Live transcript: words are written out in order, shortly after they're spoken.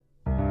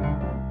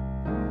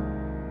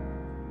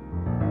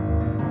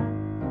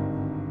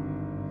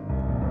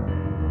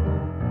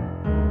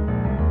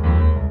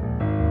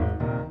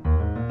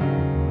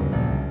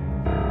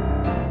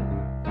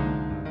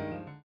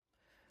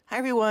Hi,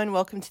 everyone.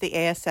 Welcome to the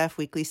ASF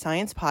Weekly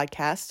Science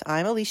Podcast.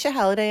 I'm Alicia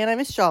Halliday, and I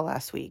missed y'all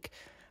last week.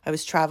 I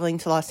was traveling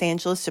to Los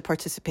Angeles to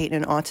participate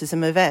in an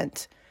autism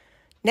event.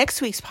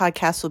 Next week's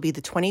podcast will be the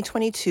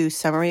 2022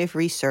 Summary of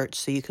Research,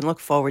 so you can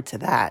look forward to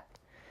that.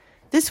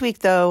 This week,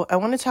 though, I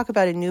want to talk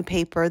about a new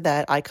paper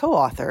that I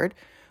co-authored,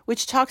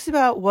 which talks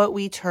about what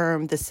we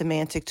term the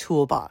semantic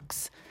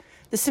toolbox.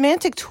 The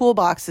semantic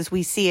toolbox, as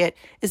we see it,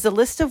 is a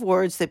list of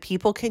words that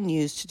people can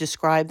use to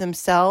describe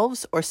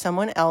themselves or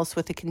someone else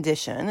with a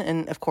condition.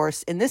 And of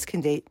course, in this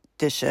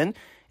condition,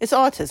 it's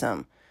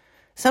autism.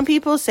 Some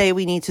people say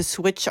we need to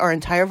switch our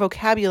entire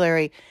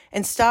vocabulary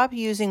and stop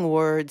using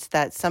words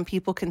that some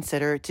people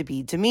consider to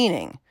be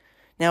demeaning.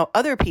 Now,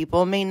 other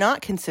people may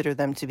not consider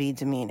them to be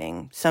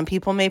demeaning. Some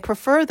people may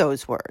prefer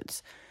those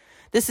words.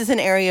 This is an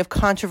area of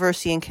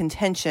controversy and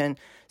contention,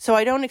 so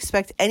I don't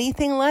expect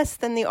anything less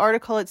than the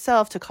article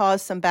itself to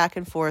cause some back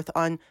and forth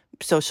on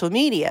social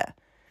media.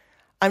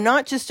 I'm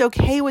not just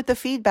okay with the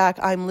feedback,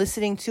 I'm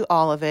listening to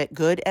all of it,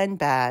 good and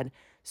bad.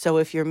 So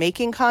if you're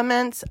making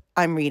comments,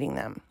 I'm reading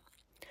them.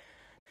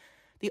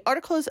 The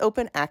article is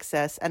open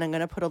access, and I'm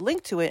going to put a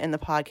link to it in the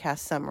podcast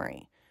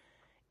summary.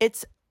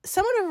 It's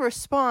somewhat of a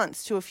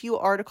response to a few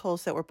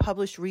articles that were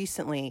published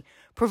recently,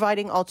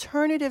 providing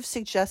alternative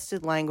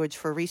suggested language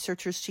for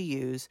researchers to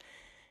use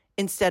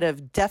instead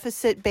of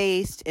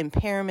deficit-based,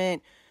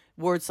 impairment,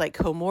 words like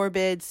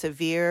comorbid,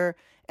 severe,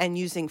 and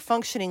using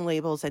functioning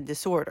labels and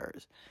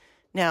disorders.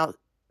 Now,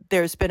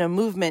 there's been a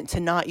movement to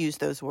not use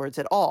those words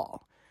at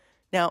all.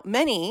 Now,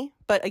 many,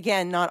 but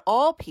again, not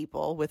all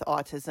people with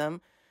autism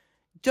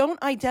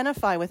don't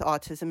identify with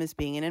autism as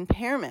being an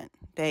impairment.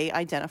 They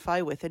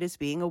identify with it as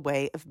being a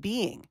way of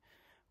being.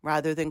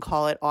 Rather than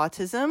call it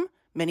autism,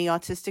 many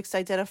autistics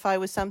identify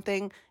with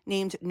something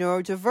named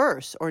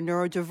neurodiverse or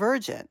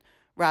neurodivergent,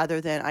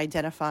 rather than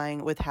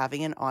identifying with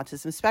having an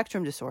autism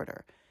spectrum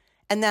disorder.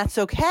 And that's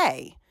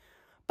okay.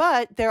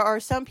 But there are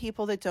some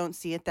people that don't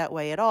see it that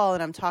way at all,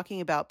 and I'm talking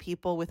about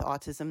people with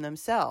autism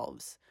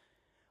themselves.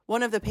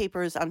 One of the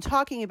papers I'm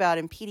talking about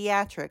in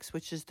Pediatrics,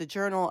 which is the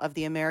Journal of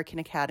the American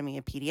Academy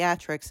of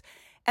Pediatrics,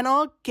 and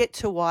I'll get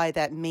to why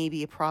that may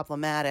be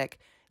problematic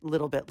a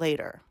little bit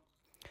later.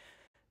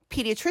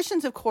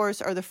 Pediatricians, of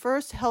course, are the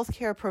first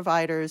healthcare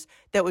providers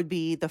that would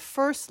be the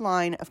first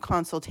line of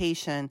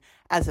consultation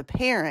as a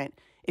parent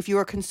if you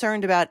are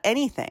concerned about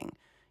anything,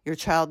 your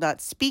child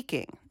not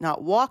speaking,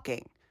 not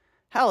walking.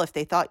 Hell, if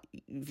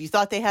you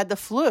thought they had the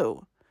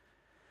flu.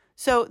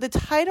 So the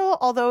title,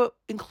 although it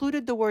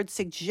included the word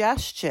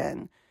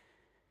suggestion,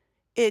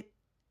 it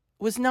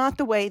was not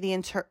the way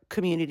the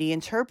community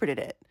interpreted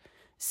it.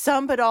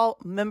 Some, but all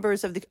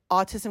members of the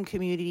autism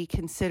community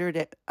considered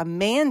it a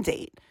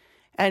mandate.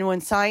 And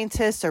when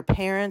scientists or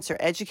parents or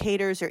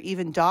educators or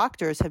even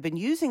doctors have been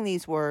using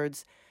these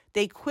words,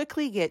 they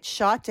quickly get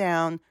shot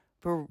down,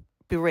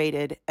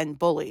 berated, and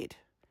bullied.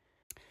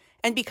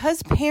 And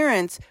because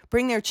parents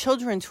bring their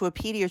children to a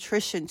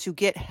pediatrician to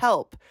get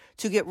help,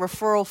 to get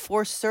referral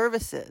for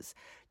services,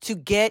 to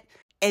get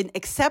an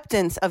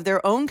acceptance of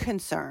their own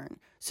concern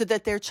so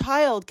that their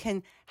child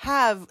can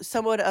have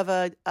somewhat of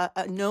a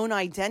known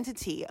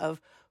identity of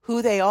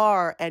who they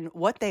are and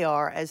what they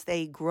are as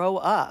they grow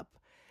up,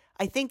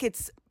 I think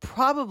it's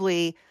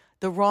probably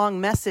the wrong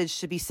message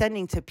to be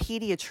sending to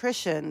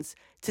pediatricians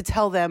to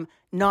tell them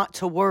not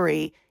to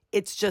worry.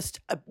 It's just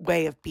a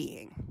way of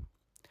being.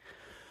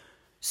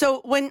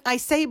 So when I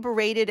say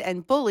berated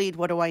and bullied,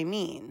 what do I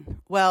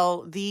mean?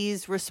 Well,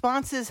 these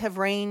responses have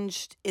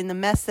ranged in the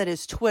mess that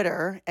is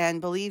Twitter, and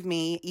believe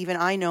me, even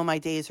I know my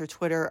days for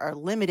Twitter are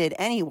limited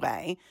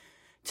anyway,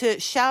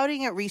 to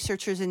shouting at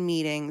researchers in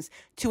meetings,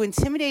 to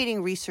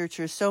intimidating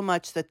researchers so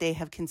much that they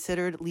have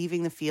considered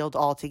leaving the field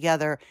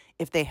altogether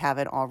if they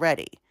haven't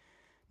already.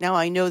 Now,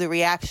 I know the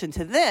reaction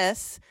to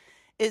this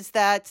is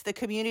that the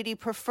community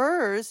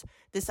prefers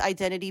this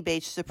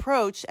identity-based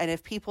approach, and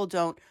if people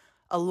don't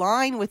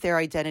align with their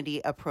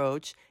identity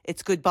approach,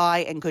 it's goodbye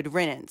and good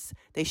riddance.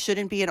 They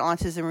shouldn't be an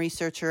autism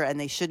researcher, and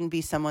they shouldn't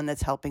be someone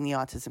that's helping the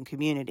autism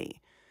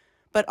community.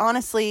 But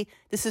honestly,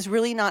 this is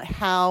really not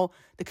how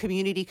the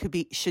community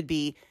should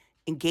be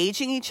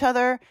engaging each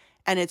other,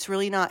 and it's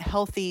really not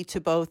healthy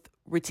to both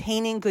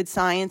retaining good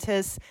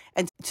scientists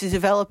and to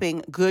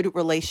developing good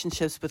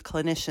relationships with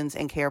clinicians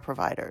and care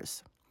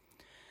providers.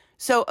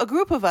 So a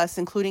group of us,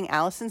 including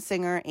Allison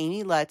Singer,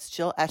 Amy Letts,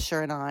 Jill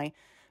Escher, and I,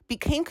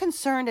 became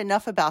concerned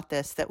enough about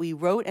this that we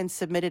wrote and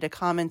submitted a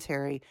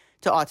commentary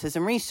to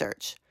Autism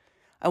Research.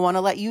 I want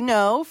to let you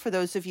know, for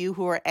those of you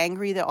who are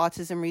angry that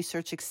Autism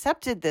Research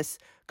accepted this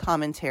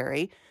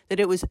commentary, that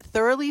it was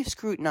thoroughly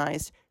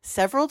scrutinized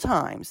several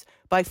times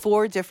by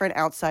 4 different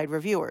outside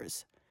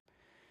reviewers.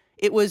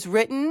 It was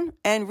written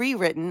and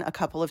rewritten a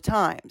couple of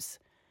times.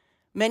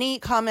 Many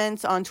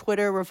comments on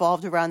Twitter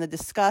revolved around the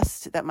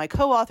disgust that my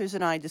co-authors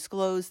and I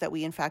disclosed that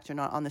we in fact are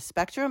not on the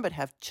spectrum but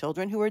have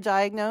children who are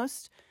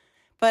diagnosed.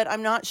 But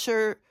I'm not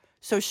so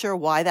sure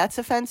why that's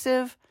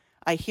offensive.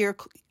 I hear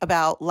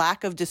about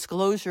lack of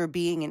disclosure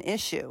being an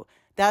issue.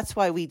 That's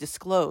why we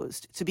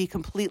disclosed, to be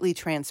completely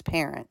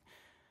transparent.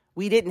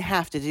 We didn't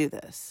have to do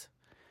this.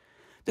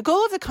 The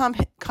goal of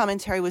the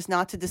commentary was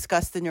not to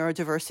discuss the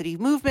neurodiversity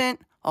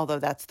movement, although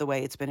that's the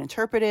way it's been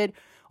interpreted,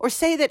 or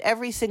say that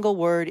every single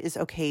word is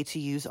okay to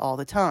use all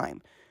the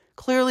time.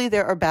 Clearly,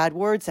 there are bad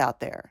words out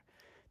there.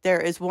 There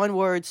is one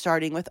word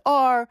starting with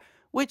R,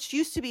 which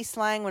used to be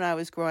slang when I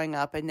was growing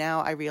up, and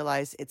now I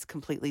realize it's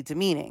completely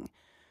demeaning.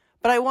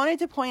 But I wanted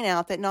to point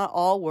out that not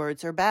all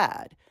words are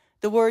bad.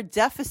 The word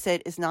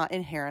deficit is not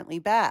inherently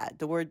bad.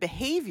 The word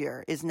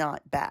behavior is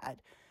not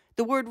bad.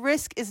 The word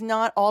risk is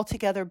not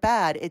altogether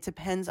bad. It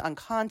depends on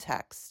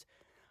context.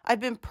 I've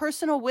been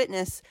personal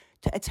witness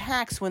to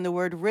attacks when the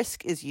word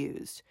risk is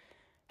used.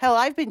 Hell,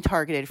 I've been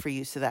targeted for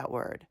use of that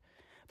word.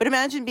 But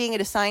imagine being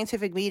at a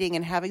scientific meeting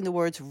and having the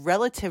words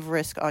relative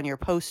risk on your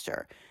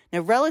poster. Now,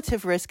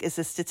 relative risk is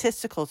a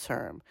statistical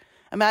term.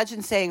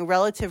 Imagine saying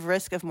relative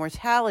risk of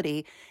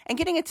mortality and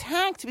getting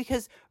attacked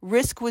because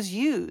risk was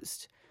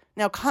used.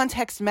 Now,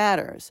 context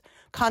matters.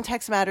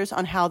 Context matters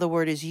on how the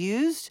word is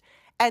used,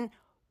 and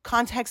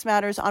context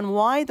matters on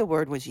why the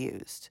word was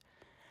used.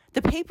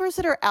 The papers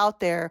that are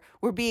out there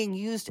were being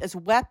used as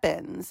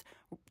weapons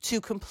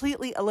to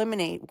completely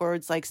eliminate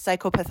words like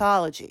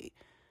psychopathology.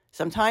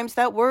 Sometimes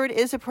that word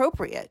is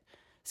appropriate.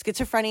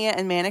 Schizophrenia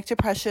and manic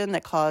depression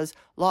that cause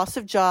loss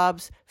of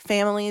jobs,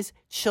 families,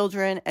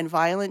 children, and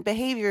violent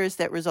behaviors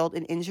that result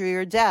in injury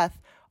or death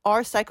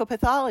are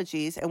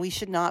psychopathologies, and we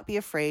should not be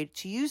afraid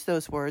to use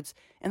those words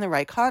in the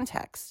right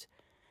context.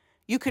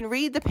 You can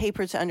read the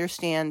paper to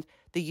understand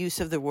the use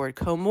of the word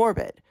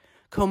comorbid.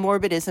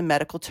 Comorbid is a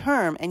medical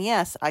term, and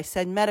yes, I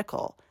said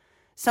medical.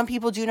 Some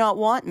people do not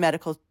want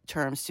medical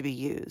terms to be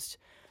used.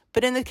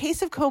 But in the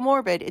case of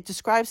comorbid, it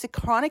describes a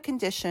chronic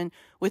condition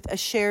with a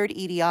shared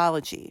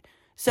etiology,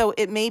 so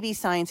it may be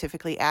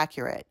scientifically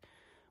accurate.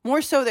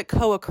 More so that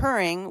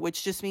co-occurring,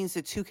 which just means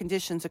that two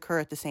conditions occur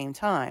at the same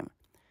time.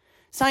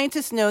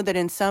 Scientists know that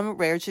in some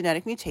rare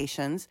genetic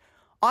mutations,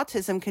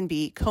 autism can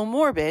be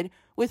comorbid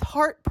with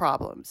heart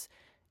problems.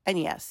 And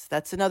yes,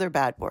 that's another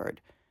bad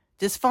word.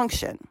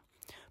 Dysfunction.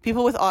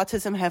 People with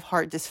autism have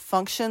heart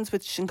dysfunctions,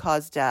 which can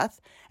cause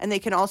death, and they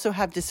can also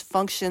have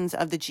dysfunctions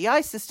of the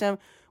GI system,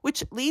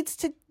 which leads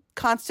to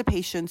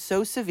constipation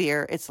so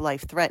severe it's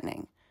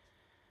life-threatening.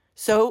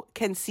 So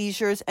can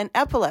seizures and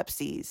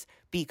epilepsies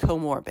be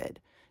comorbid.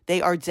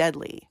 They are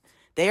deadly.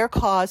 They are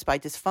caused by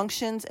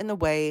dysfunctions in the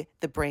way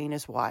the brain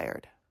is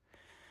wired.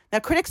 Now,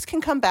 critics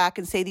can come back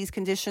and say these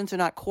conditions are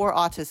not core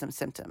autism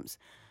symptoms,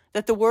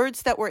 that the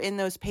words that were in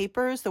those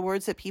papers, the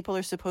words that people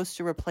are supposed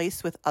to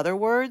replace with other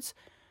words,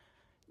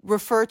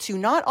 refer to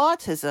not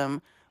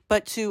autism,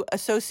 but to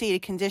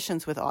associated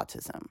conditions with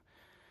autism.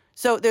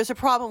 So there's a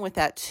problem with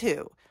that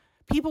too.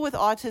 People with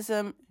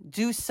autism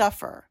do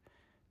suffer,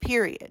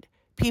 period.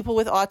 People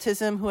with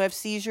autism who have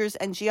seizures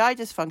and GI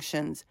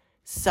dysfunctions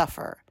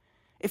suffer.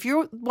 If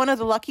you're one of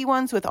the lucky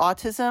ones with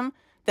autism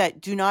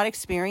that do not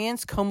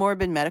experience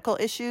comorbid medical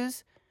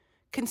issues,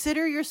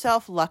 consider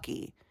yourself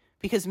lucky,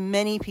 because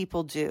many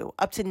people do,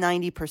 up to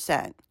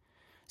 90%.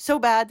 So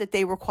bad that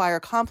they require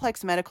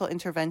complex medical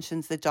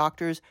interventions that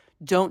doctors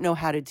don't know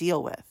how to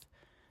deal with.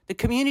 The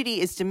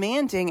community is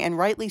demanding, and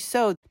rightly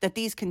so, that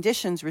these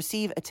conditions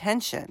receive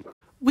attention.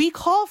 We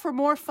call for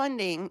more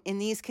funding in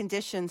these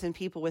conditions in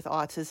people with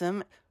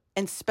autism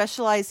and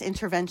specialized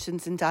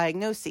interventions and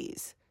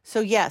diagnoses. So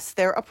yes,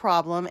 they're a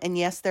problem, and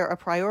yes, they're a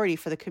priority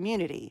for the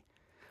community.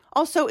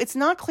 Also, it's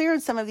not clear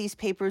in some of these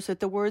papers that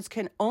the words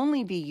can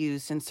only be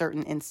used in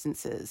certain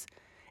instances.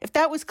 If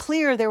that was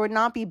clear, there would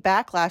not be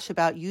backlash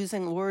about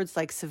using words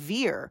like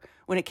severe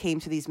when it came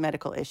to these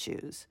medical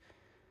issues.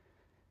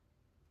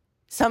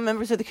 Some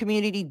members of the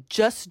community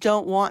just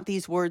don't want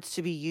these words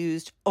to be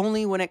used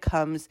only when it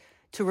comes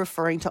to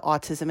referring to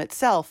autism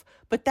itself,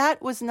 but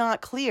that was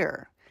not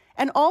clear.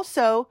 And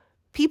also,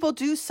 people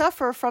do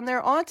suffer from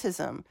their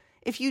autism.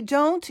 If you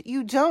don't,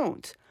 you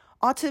don't.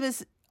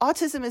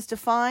 Autism is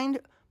defined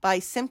by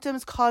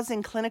symptoms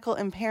causing clinical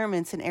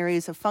impairments in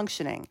areas of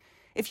functioning.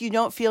 If you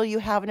don't feel you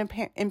have an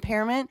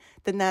impairment,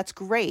 then that's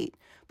great.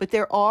 But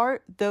there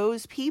are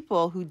those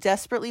people who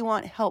desperately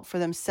want help for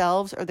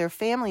themselves or their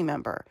family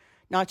member,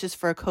 not just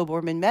for a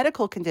comorbid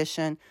medical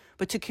condition,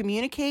 but to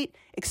communicate,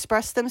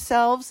 express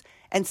themselves,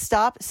 and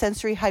stop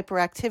sensory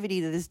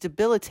hyperactivity that is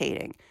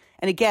debilitating.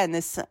 And again,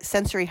 this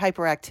sensory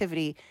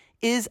hyperactivity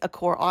is a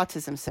core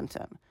autism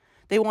symptom.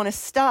 They want to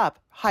stop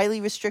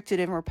highly restricted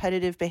and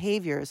repetitive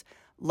behaviors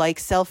like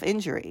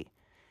self-injury.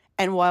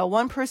 And while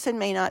one person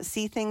may not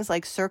see things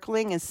like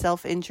circling and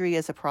self-injury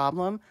as a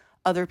problem,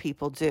 other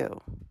people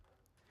do.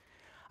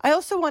 I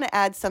also want to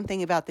add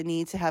something about the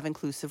need to have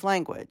inclusive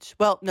language.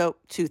 Well, no,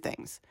 two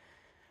things.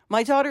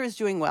 My daughter is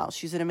doing well.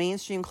 She's in a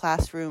mainstream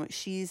classroom.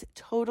 She's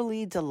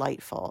totally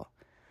delightful.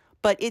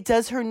 But it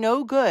does her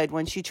no good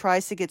when she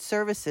tries to get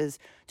services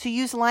to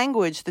use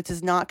language that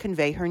does not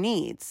convey her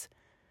needs.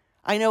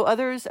 I know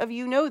others of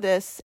you know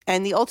this,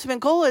 and the ultimate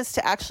goal is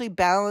to actually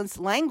balance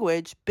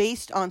language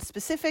based on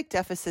specific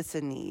deficits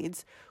and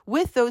needs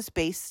with those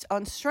based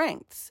on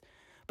strengths.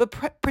 But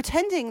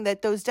pretending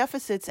that those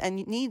deficits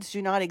and needs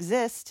do not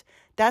exist,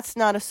 that's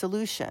not a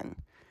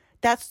solution.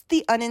 That's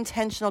the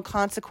unintentional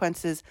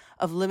consequences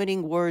of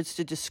limiting words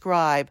to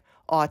describe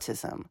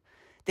autism.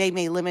 They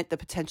may limit the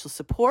potential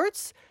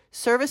supports,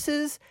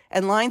 services,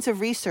 and lines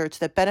of research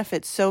that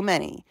benefit so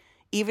many,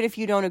 even if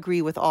you don't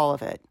agree with all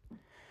of it.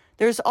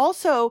 There's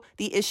also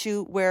the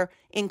issue where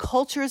in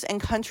cultures and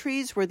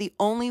countries where the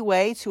only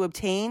way to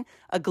obtain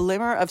a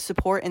glimmer of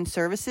support and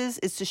services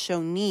is to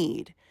show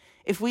need.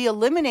 If we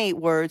eliminate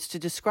words to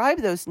describe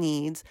those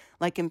needs,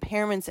 like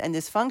impairments and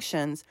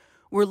dysfunctions,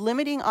 we're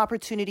limiting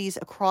opportunities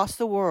across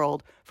the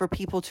world for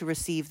people to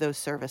receive those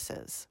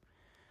services.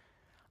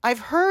 I've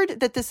heard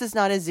that this is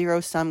not a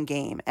zero-sum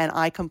game, and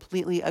I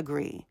completely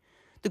agree.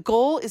 The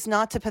goal is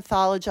not to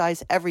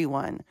pathologize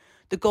everyone.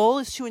 The goal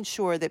is to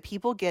ensure that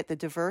people get the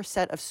diverse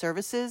set of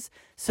services,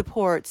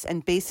 supports,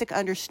 and basic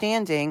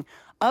understanding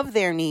of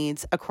their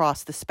needs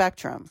across the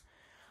spectrum.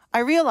 I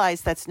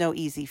realize that's no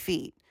easy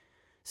feat.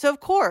 So,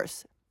 of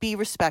course, be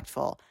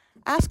respectful.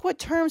 Ask what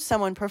terms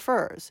someone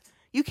prefers.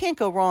 You can't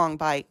go wrong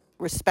by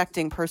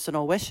respecting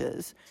personal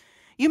wishes.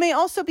 You may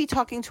also be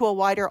talking to a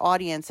wider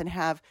audience and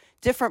have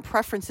different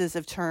preferences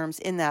of terms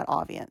in that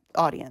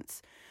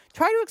audience.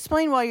 Try to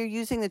explain why you're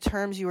using the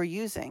terms you are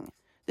using.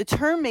 The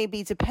term may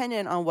be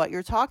dependent on what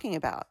you're talking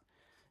about.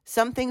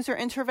 Some things are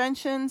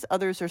interventions,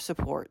 others are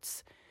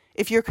supports.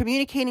 If you're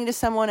communicating to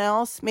someone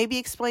else, maybe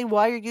explain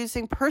why you're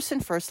using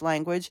person-first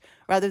language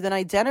rather than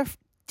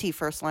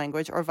identity-first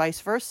language or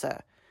vice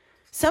versa.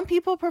 Some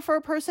people prefer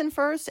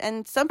person-first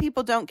and some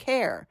people don't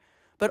care,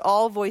 but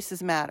all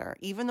voices matter,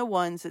 even the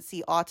ones that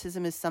see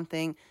autism as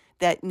something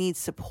that needs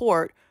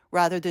support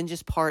rather than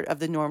just part of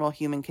the normal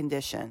human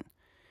condition.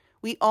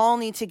 We all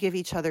need to give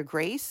each other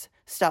grace,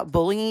 stop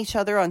bullying each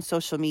other on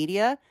social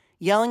media,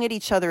 yelling at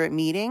each other at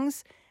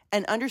meetings,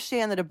 and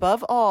understand that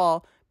above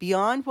all,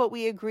 beyond what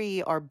we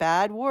agree are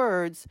bad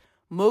words,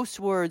 most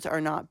words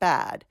are not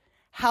bad.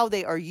 How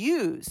they are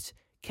used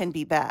can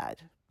be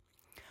bad.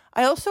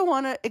 I also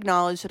want to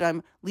acknowledge that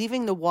I'm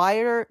leaving the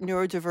wider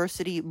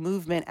neurodiversity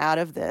movement out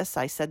of this.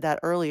 I said that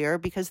earlier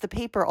because the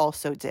paper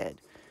also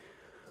did.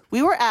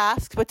 We were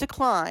asked but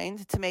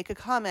declined to make a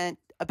comment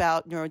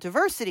about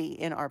neurodiversity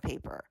in our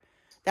paper.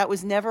 That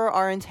was never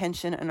our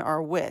intention and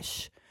our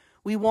wish.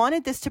 We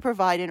wanted this to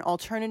provide an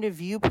alternative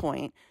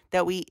viewpoint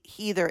that we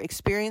either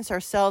experience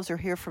ourselves or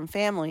hear from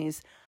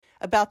families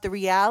about the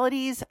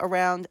realities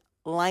around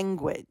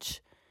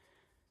language.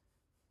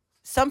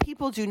 Some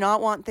people do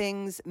not want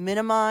things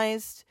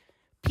minimized.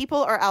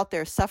 People are out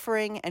there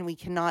suffering and we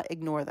cannot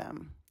ignore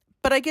them.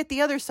 But I get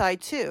the other side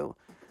too.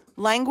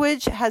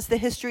 Language has the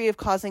history of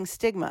causing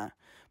stigma.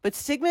 But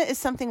stigma is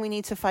something we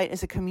need to fight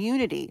as a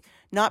community,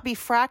 not be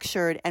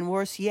fractured and,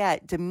 worse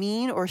yet,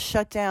 demean or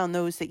shut down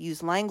those that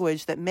use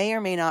language that may or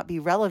may not be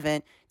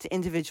relevant to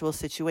individual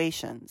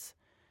situations.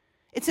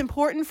 It's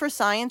important for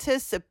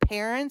scientists,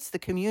 parents, the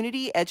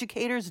community,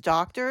 educators,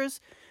 doctors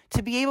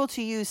to be able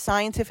to use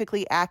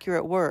scientifically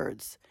accurate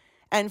words.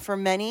 And for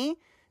many,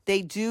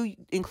 they do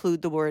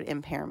include the word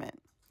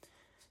impairment.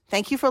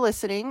 Thank you for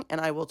listening,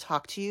 and I will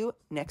talk to you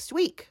next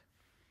week.